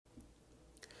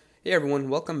Hey everyone,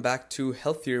 welcome back to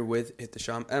Healthier with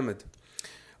Ihtisham Ahmed.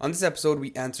 On this episode,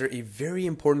 we answer a very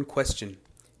important question.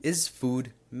 Is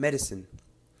food medicine?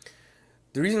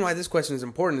 The reason why this question is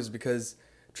important is because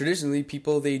traditionally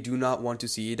people, they do not want to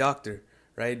see a doctor,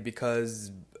 right?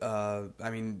 Because,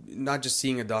 not just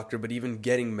seeing a doctor, but even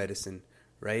getting medicine,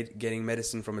 right? Getting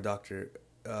medicine from a doctor.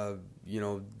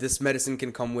 This medicine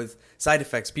can come with side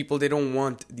effects. People, they don't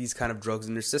want these kind of drugs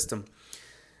in their system.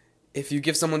 If you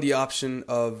give someone the option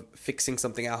of fixing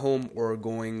something at home or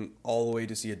going all the way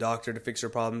to see a doctor to fix your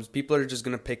problems, people are just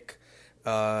going to pick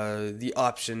the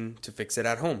option to fix it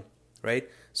at home, right?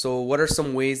 So what are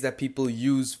some ways that people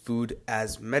use food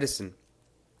as medicine?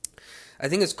 I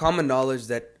think it's common knowledge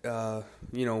that,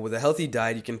 with a healthy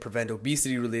diet, you can prevent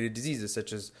obesity-related diseases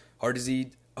such as heart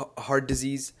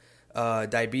disease,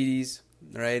 diabetes,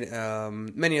 right?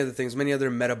 Many other things, many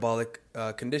other metabolic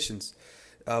conditions.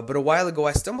 But a while ago,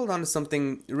 I stumbled onto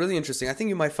something really interesting. I think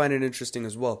you might find it interesting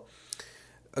as well.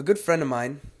 A good friend of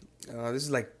mine, this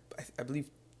is like, I believe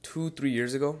 2-3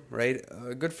 years ago, right?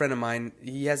 A good friend of mine,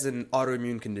 he has an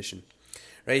autoimmune condition,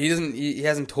 right? He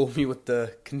hasn't told me what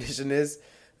the condition is,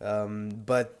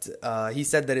 but he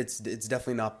said that it's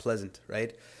definitely not pleasant,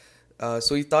 right?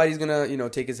 So he thought he's gonna,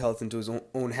 take his health into his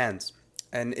own hands.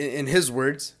 And in his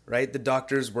words, right, the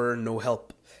doctors were no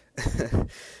help.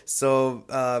 So,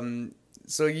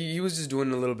 so he was just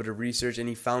doing a little bit of research and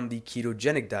he found the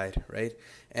ketogenic diet, right?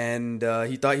 And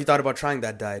he thought about trying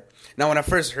that diet. Now, when I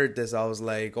first heard this, I was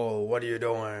like, "Oh, what are you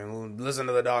doing? Listen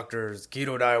to the doctors.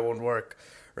 Keto diet won't work."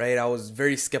 Right? I was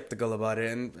very skeptical about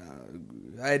it, and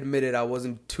I admit it, I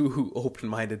wasn't too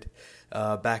open-minded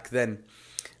back then.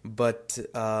 But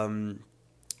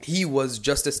he was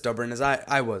just as stubborn as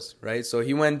I was, right? So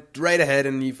he went right ahead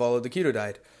and he followed the keto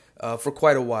diet for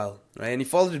quite a while, right? And he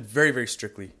followed it very, very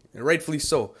strictly. Rightfully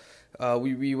so.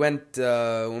 We went,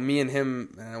 me and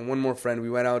him and one more friend, we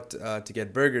went out to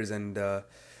get burgers, and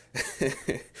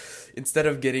instead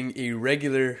of getting a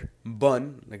regular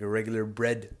bun, like a regular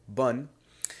bread bun,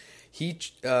 he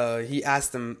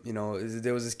asked them,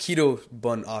 there was this keto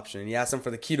bun option, and he asked them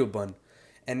for the keto bun,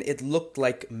 and it looked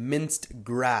like minced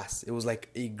grass. It was like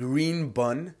a green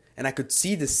bun, and I could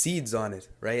see the seeds on it,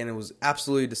 right? And it was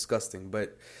absolutely disgusting,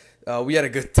 but we had a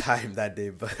good time that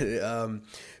day,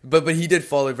 but he did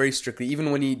follow it very strictly.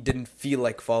 Even when he didn't feel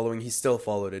like following, he still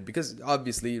followed it because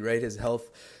obviously, right, his health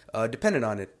depended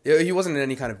on it. He wasn't in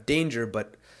any kind of danger,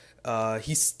 but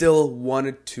he still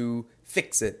wanted to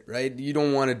fix it, right? You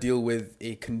don't want to deal with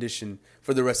a condition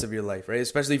for the rest of your life, right?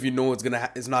 Especially if you know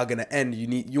it's not gonna end.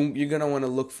 You're gonna want to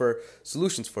look for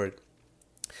solutions for it.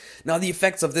 Now, the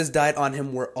effects of this diet on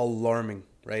him were alarming,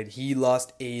 right? He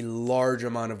lost a large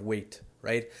amount of weight.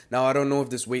 Right? Now, I don't know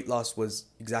if this weight loss was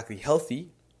exactly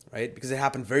healthy, right? Because it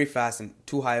happened very fast and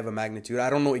too high of a magnitude. I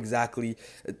don't know exactly.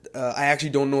 I actually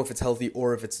don't know if it's healthy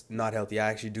or if it's not healthy. I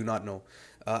actually do not know.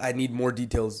 I need more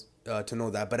details to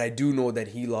know that. But I do know that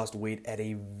he lost weight at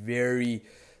a very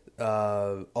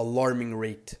alarming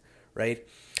rate, right?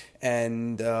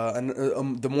 And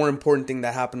the more important thing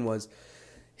that happened was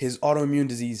his autoimmune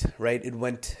disease, right? It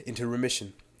went into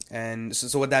remission. And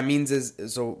so what that means is,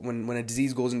 so when a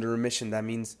disease goes into remission, that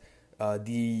means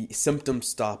the symptoms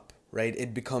stop, right?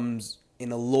 It becomes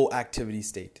in a low activity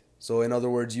state. So in other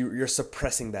words, you're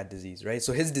suppressing that disease, right?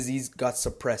 So his disease got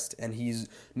suppressed and he's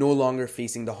no longer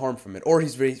facing the harm from it, or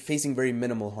he's facing very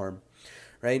minimal harm,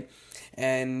 right?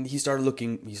 And he started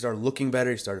looking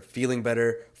better, he started feeling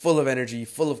better, full of energy,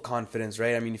 full of confidence,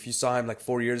 right? I mean, if you saw him like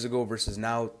 4 years ago versus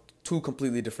now, two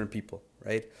completely different people,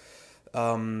 right?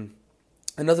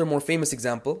 Another more famous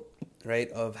example,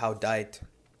 right, of how diet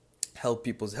helped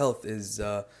people's health is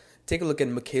take a look at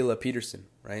Michaela Peterson,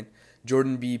 right?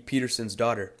 Jordan B. Peterson's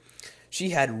daughter. She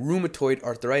had rheumatoid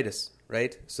arthritis,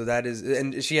 right? So that is,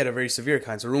 and she had a very severe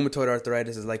kind. So rheumatoid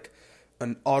arthritis is like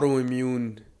an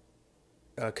autoimmune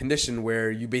condition where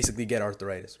you basically get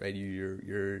arthritis, right?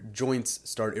 Your joints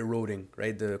start eroding,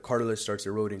 right? The cartilage starts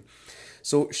eroding.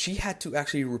 So she had to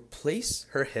actually replace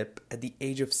her hip at the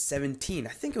age of 17. I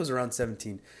think it was around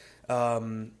 17.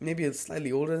 Maybe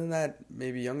slightly older than that,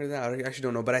 maybe younger than that. I actually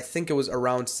don't know, but I think it was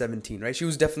around 17, right? She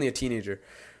was definitely a teenager,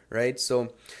 right?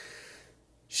 So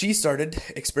she started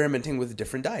experimenting with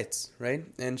different diets, right?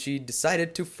 And she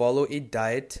decided to follow a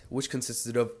diet which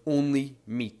consisted of only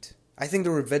meat. I think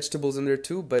there were vegetables in there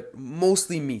too, but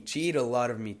mostly meat. She ate a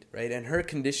lot of meat, right? And her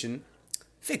condition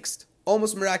fixed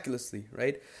almost miraculously,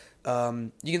 right?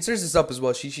 You can search this up as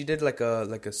well. She did like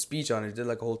a speech on it, did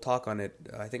like a whole talk on it.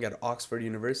 I think at Oxford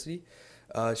University.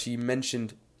 She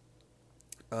mentioned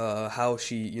how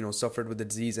she suffered with the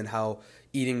disease and how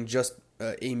eating just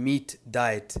a meat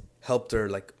diet helped her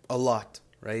like a lot,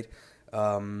 right?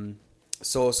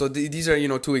 These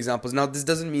are, two examples. Now, this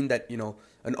doesn't mean that,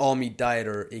 an all meat diet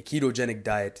or a ketogenic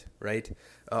diet, right,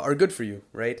 are good for you,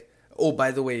 right? Oh,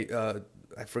 by the way,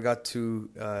 I forgot to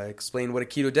explain what a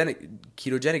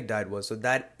ketogenic diet was. So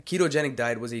that ketogenic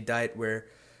diet was a diet where,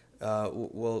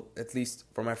 at least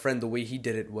for my friend, the way he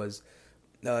did it was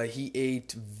he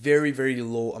ate very, very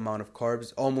low amount of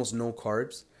carbs, almost no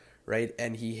carbs, right?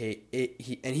 And he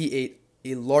ate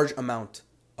a large amount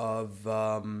of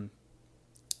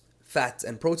fats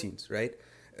and proteins, right?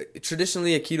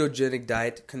 Traditionally, a ketogenic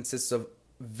diet consists of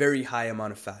very high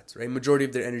amount of fats, right? Majority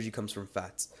of their energy comes from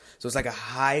fats. So it's like a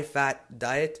high fat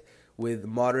diet with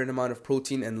moderate amount of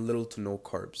protein and little to no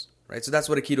carbs, right? So that's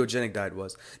what a ketogenic diet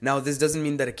was. Now, this doesn't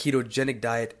mean that a ketogenic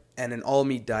diet and an all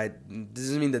meat diet, this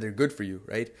doesn't mean that they're good for you,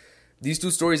 right? These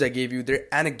two stories I gave you, they're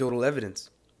anecdotal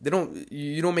evidence.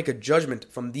 You don't make a judgment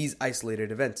from these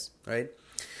isolated events, right?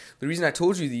 The reason I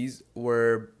told you these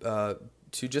were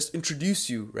to just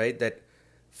introduce you, right, that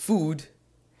food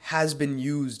has been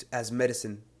used as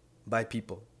medicine by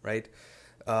people, right?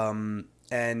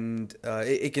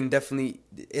 It can definitely,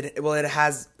 it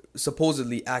has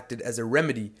supposedly acted as a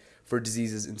remedy for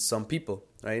diseases in some people,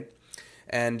 right?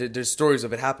 And there's stories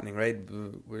of it happening, right?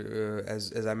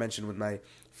 As I mentioned with my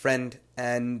friend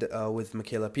and with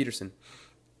Michaela Peterson.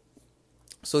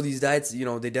 So these diets,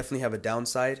 they definitely have a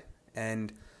downside,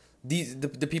 and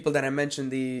the people that I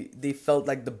mentioned, they felt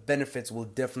like the benefits will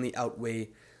definitely outweigh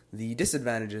the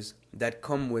disadvantages that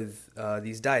come with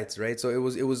these diets, right? So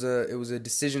it was a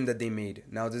decision that they made.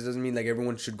 Now, this doesn't mean like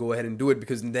everyone should go ahead and do it,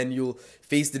 because then you'll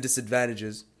face the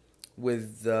disadvantages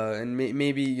with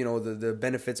maybe the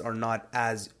benefits are not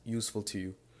as useful to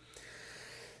you.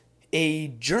 A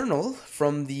journal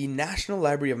from the National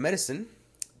Library of Medicine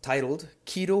titled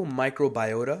Keto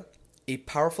Microbiota, a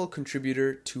powerful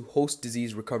contributor to host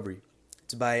disease recovery.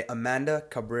 It's by Amanda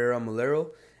Cabrera Molero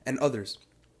and others.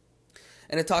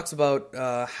 And it talks about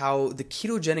how the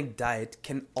ketogenic diet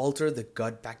can alter the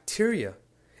gut bacteria.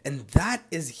 And that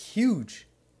is huge,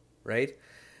 right?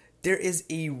 There is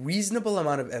a reasonable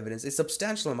amount of evidence, a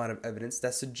substantial amount of evidence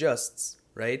that suggests,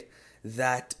 right,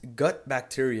 that gut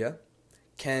bacteria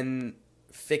can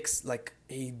fix like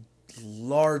a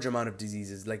large amount of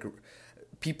diseases. Like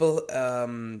people,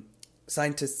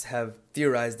 scientists have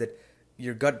theorized that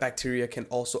your gut bacteria can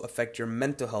also affect your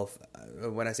mental health.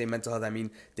 When I say mental health, I mean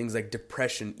things like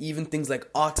depression, even things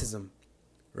like autism,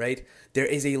 right? There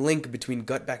is a link between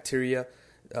gut bacteria,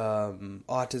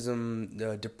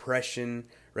 autism, depression,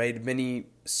 right? Many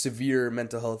severe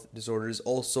mental health disorders,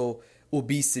 also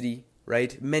obesity,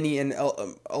 right? Many and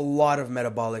a lot of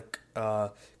metabolic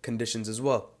conditions as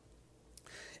well.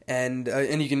 And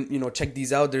you can check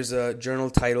these out. There's a journal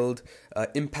titled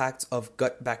Impacts of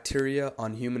Gut Bacteria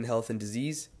on Human Health and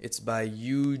Disease. It's by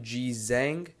Yu-Ji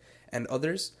Zhang and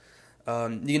others.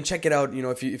 You can check it out.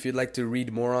 If you'd like to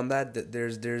read more on that,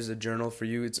 there's a journal for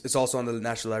you. It's also on the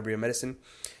National Library of Medicine.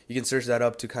 You can search that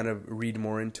up to kind of read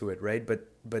more into it, right?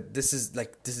 But this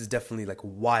is definitely like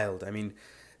wild. I mean,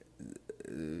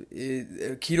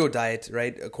 keto diet,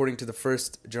 right? According to the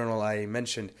first journal I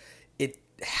mentioned, it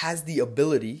has the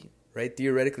ability, right?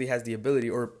 Theoretically has the ability,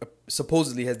 or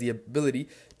supposedly has the ability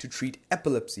to treat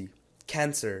epilepsy,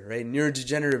 cancer, right?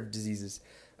 Neurodegenerative diseases,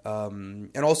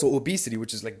 and also obesity,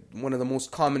 which is like one of the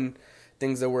most common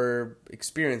things that we're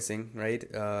experiencing, right?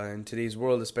 In today's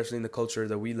world, especially in the culture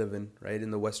that we live in, right?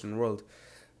 In the Western world.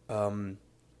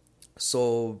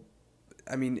 So,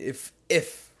 I mean, if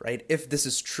this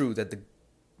is true, that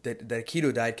that a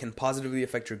keto diet can positively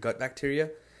affect your gut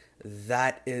bacteria,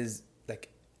 that is like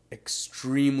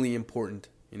extremely important,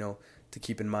 to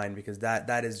keep in mind, because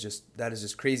that is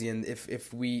just crazy. And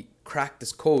if we crack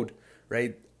this code,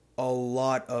 right, a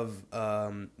lot of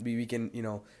we can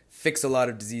fix a lot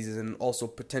of diseases and also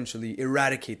potentially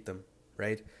eradicate them,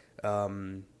 right?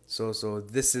 So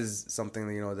this is something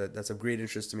that's of great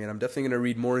interest to me, and I'm definitely going to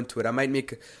read more into it. I might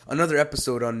make another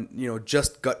episode on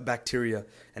just gut bacteria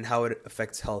and how it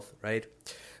affects health, right?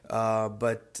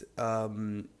 But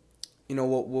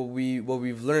what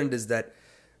we've learned is that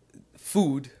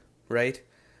food, right,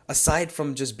 aside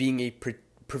from just being a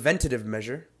preventative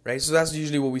measure, right? So that's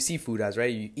usually what we see food as,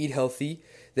 right? You eat healthy,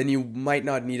 then you might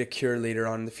not need a cure later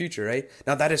on in the future, right?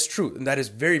 Now that is true, and that is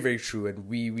very, very true, and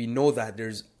we know that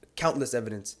there's countless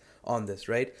evidence on this,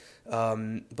 right?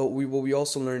 But what we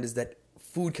also learned is that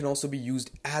food can also be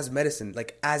used as medicine,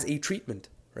 like as a treatment,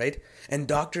 right? And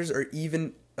doctors are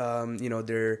even,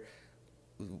 the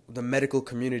medical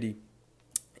community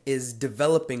is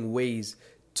developing ways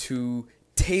to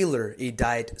tailor a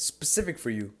diet specific for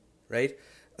you, right?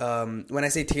 when I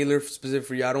say tailor specific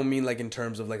for you, I don't mean like in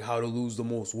terms of like how to lose the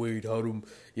most weight, how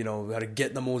to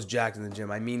get the most jacked in the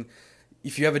gym. I mean,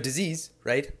 if you have a disease,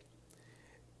 right?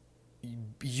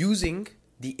 Using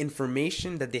the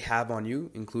information that they have on you,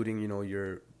 including,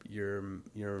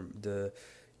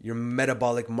 your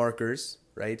metabolic markers,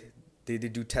 right? They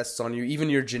do tests on you, even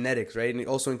your genetics, right? And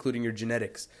also including your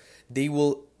genetics. They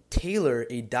will tailor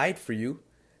a diet for you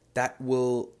that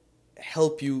will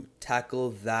help you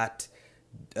tackle that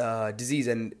disease.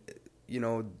 And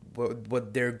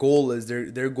what their goal is.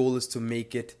 Their goal is to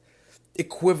make it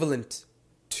equivalent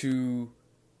to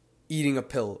eating a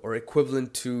pill, or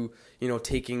equivalent to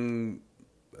taking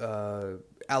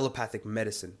allopathic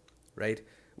medicine, right?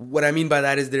 What I mean by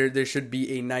that is there should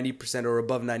be a 90% or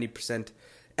above 90%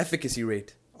 efficacy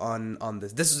rate on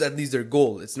this. This is at least their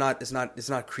goal. It's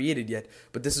not created yet,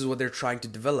 but this is what they're trying to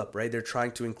develop, right? They're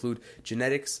trying to include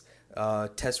genetics,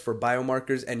 tests for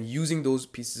biomarkers, and using those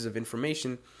pieces of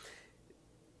information,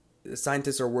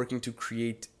 scientists are working to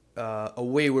create a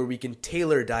way where we can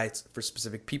tailor diets for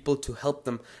specific people to help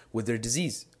them with their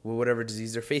disease, with whatever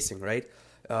disease they're facing, right?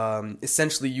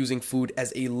 Essentially using food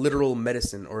as a literal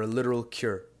medicine or a literal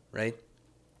cure, right?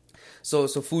 So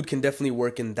food can definitely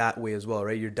work in that way as well,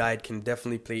 right? Your diet can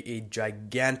definitely play a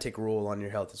gigantic role on your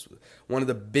health. It's one of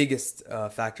the biggest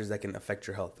factors that can affect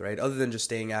your health, right? Other than just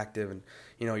staying active and,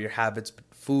 your habits,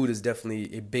 food is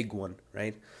definitely a big one,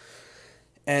 right?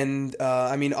 And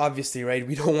obviously, right,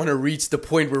 we don't want to reach the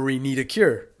point where we need a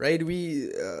cure, right?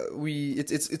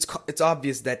 It's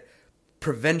obvious that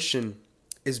prevention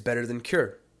is better than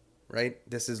cure, right?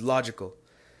 This is logical.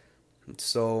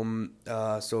 So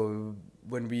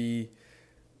when we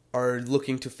are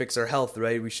looking to fix our health,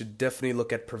 right, we should definitely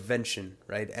look at prevention,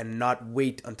 right, and not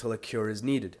wait until a cure is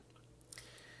needed.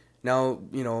 Now,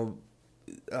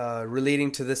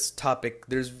 relating to this topic,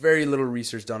 there's very little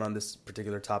research done on this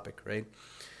particular topic, right?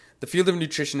 The field of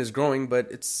nutrition is growing,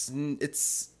 but it's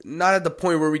not at the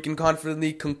point where we can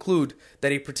confidently conclude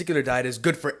that a particular diet is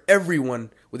good for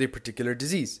everyone with a particular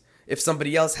disease. If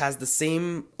somebody else has the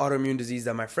same autoimmune disease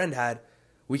that my friend had,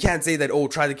 we can't say that,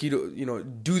 try the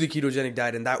keto, do the ketogenic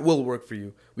diet and that will work for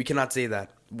you. We cannot say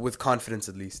that with confidence,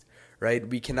 at least, right?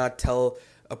 We cannot tell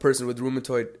a person with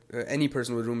any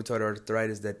person with rheumatoid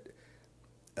arthritis that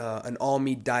an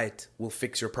all-meat diet will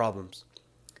fix your problems.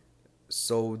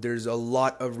 So there's a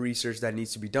lot of research that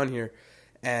needs to be done here.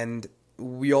 And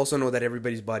we also know that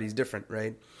everybody's body is different,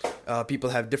 right? People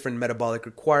have different metabolic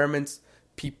requirements.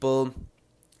 Some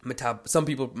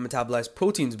people metabolize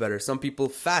proteins better. Some people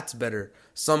fats better.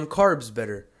 Some carbs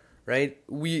better, right?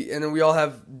 We all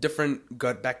have different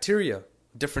gut bacteria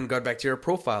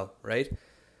profile, right?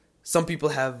 Some people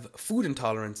have food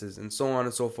intolerances and so on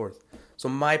and so forth. So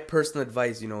my personal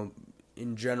advice,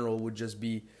 in general would just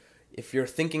be, if you're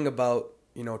thinking about,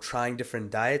 trying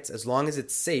different diets, as long as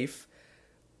it's safe,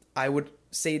 I would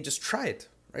say just try it,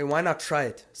 right? Why not try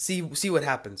it? See what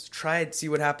happens. Try it, see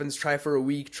what happens. Try it for a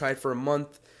week, try it for a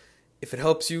month. If it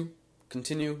helps you,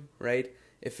 continue, right?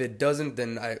 If it doesn't,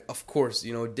 then of course,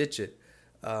 ditch it.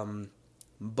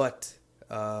 But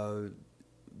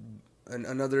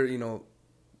another,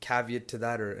 caveat to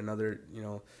that, or another,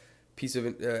 piece of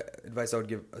advice I would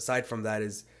give aside from that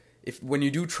is, when you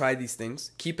do try these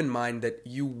things, keep in mind that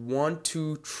you want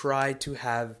to try to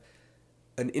have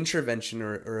an intervention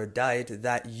or a diet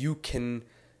that you can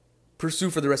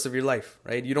pursue for the rest of your life,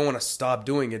 right? You don't want to stop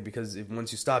doing it, because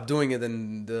once you stop doing it,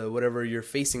 then whatever you're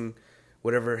facing,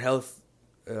 whatever health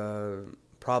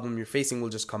problem you're facing will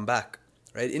just come back,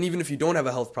 right? And even if you don't have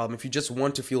a health problem, if you just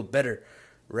want to feel better,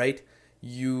 right?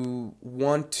 You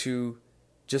want to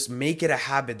just make it a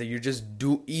habit that you're just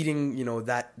eating,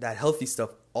 that healthy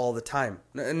stuff all the time.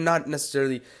 Not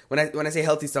necessarily, when I say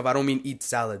healthy stuff, I don't mean eat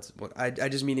salads. I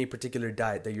just mean a particular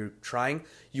diet that you're trying.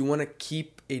 You want to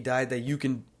keep a diet that you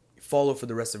can follow for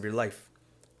the rest of your life,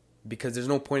 because there's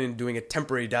no point in doing a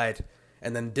temporary diet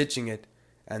and then ditching it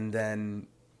and then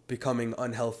becoming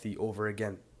unhealthy over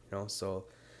again. So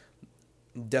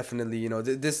definitely,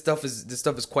 this stuff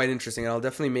is quite interesting, and I'll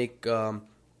definitely make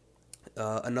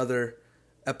another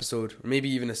episode, or maybe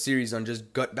even a series, on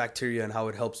just gut bacteria and how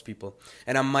it helps people.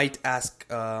 And I might ask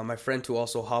my friend to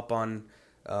also hop on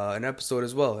an episode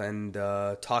as well and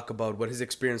talk about what his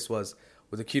experience was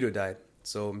with a keto diet.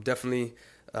 So definitely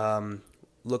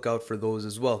look out for those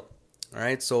as well. All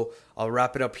right, so I'll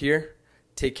wrap it up here.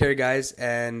 Take care, guys,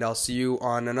 and I'll see you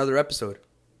on another episode.